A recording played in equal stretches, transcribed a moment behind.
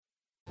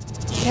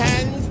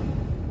Tens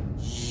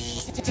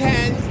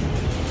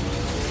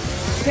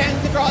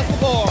across the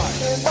board.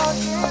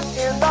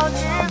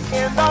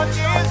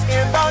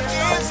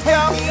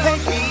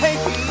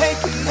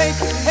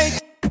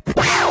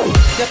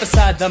 Step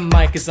aside, the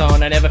mic is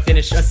on. I never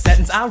finish a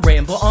sentence, I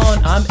ramble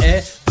on. I'm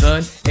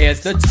Evan,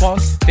 here's the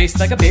twonk. Face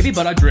like a baby,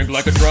 but I drink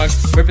like a drunk.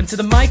 Ripping to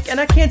the mic, and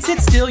I can't sit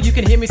still. You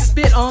can hear me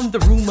spit on the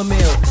rumor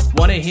mill.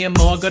 Wanna hear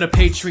more? Go to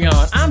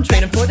Patreon. I'm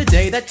training for the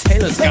day that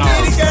Taylor's gone.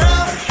 Hey, kitty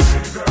girl,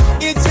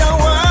 it's your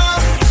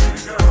world.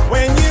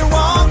 When you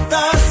walk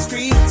the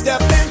street,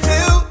 step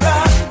into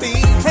the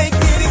beat. Hey,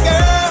 kitty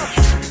girl,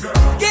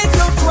 get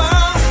your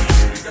twirl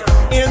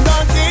in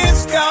the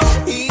disco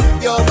heat.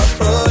 You're the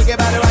boogie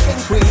body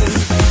rockin' queen.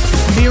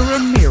 Mirror,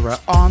 mirror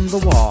on the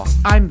wall,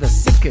 I'm the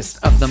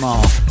sickest of them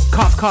all.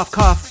 Cough, cough,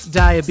 cough,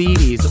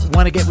 diabetes.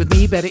 Wanna get with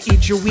me? Better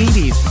eat your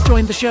Wheaties.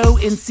 Join the show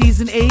in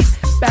season 8.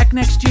 Back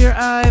next year,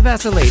 I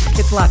vacillate.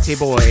 It's Latte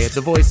Boy,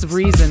 the voice of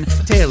reason.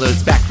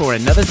 Taylor's back for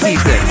another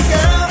season. Hey, kitty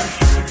girl,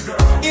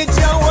 it's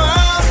your world.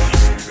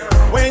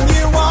 When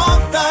you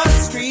walk the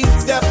street,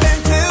 step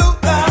into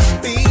the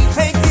beat.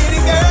 Hey,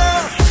 kitty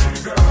girl,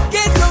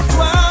 get your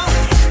twirl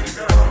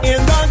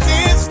in the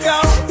disco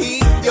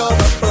heat. You're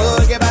the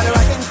boogie body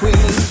rockin'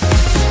 queen.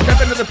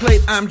 Step into the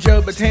plate, I'm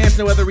Joe Batanz.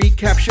 No other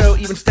recap show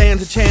even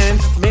stands a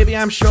chance. Maybe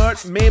I'm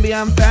short, maybe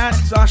I'm fat.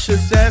 Sasha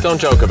says, don't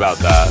joke about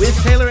that. With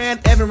Taylor and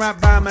Evan right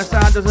by my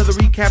side, those other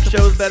recap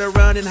shows better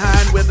run and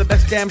hide. We're the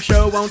best damn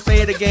show, won't say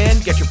it again.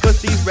 Get your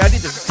pussies ready,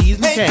 this is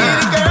season 10. Hey,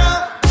 kitty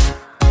girl,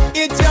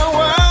 it's your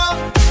world.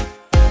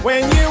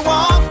 When you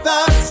walk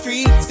the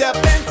street, step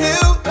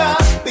into the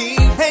beat.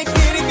 Hey,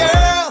 kitty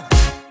girl,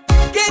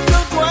 get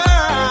your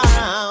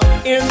twirl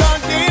in the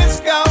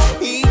disco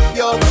heat.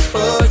 You're the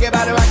boogie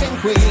body rockin'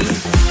 queen.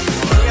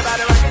 Boogie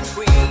body rockin'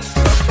 queen.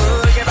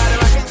 Boogie body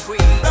rockin'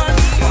 queen.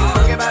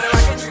 Boogie body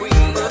rockin'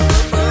 queen.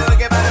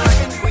 Boogie body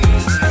rockin'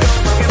 queen.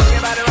 Boogie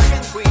body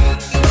rockin'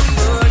 queen.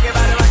 Boogie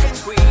body rockin'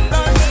 queen.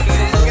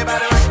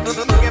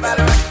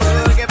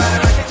 Boogie body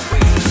rockin'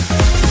 queen.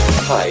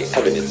 Hi,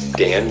 Evan, it's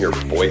Dan, your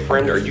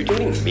boyfriend. Are you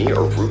dating me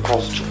or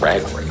RuPaul's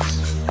Drag Race?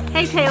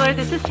 Hey Taylor,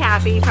 this is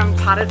Kathy from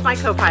Pot as My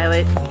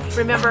Co-Pilot.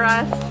 Remember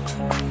us?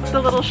 The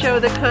little show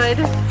that could?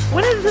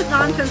 When is this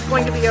nonsense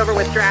going to be over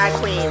with drag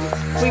queens?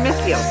 We miss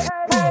you.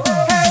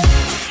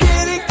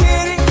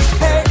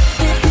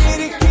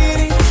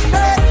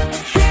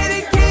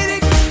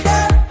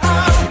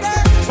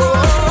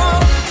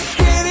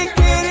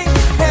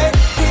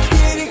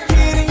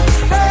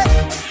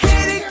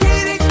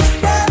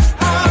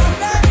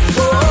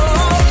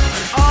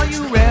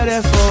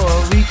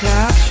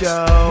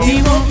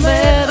 He won't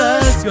let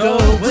us go,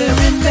 we're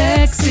in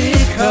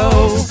Mexico.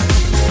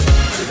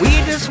 We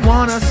just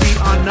wanna see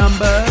our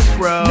numbers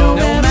grow.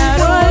 No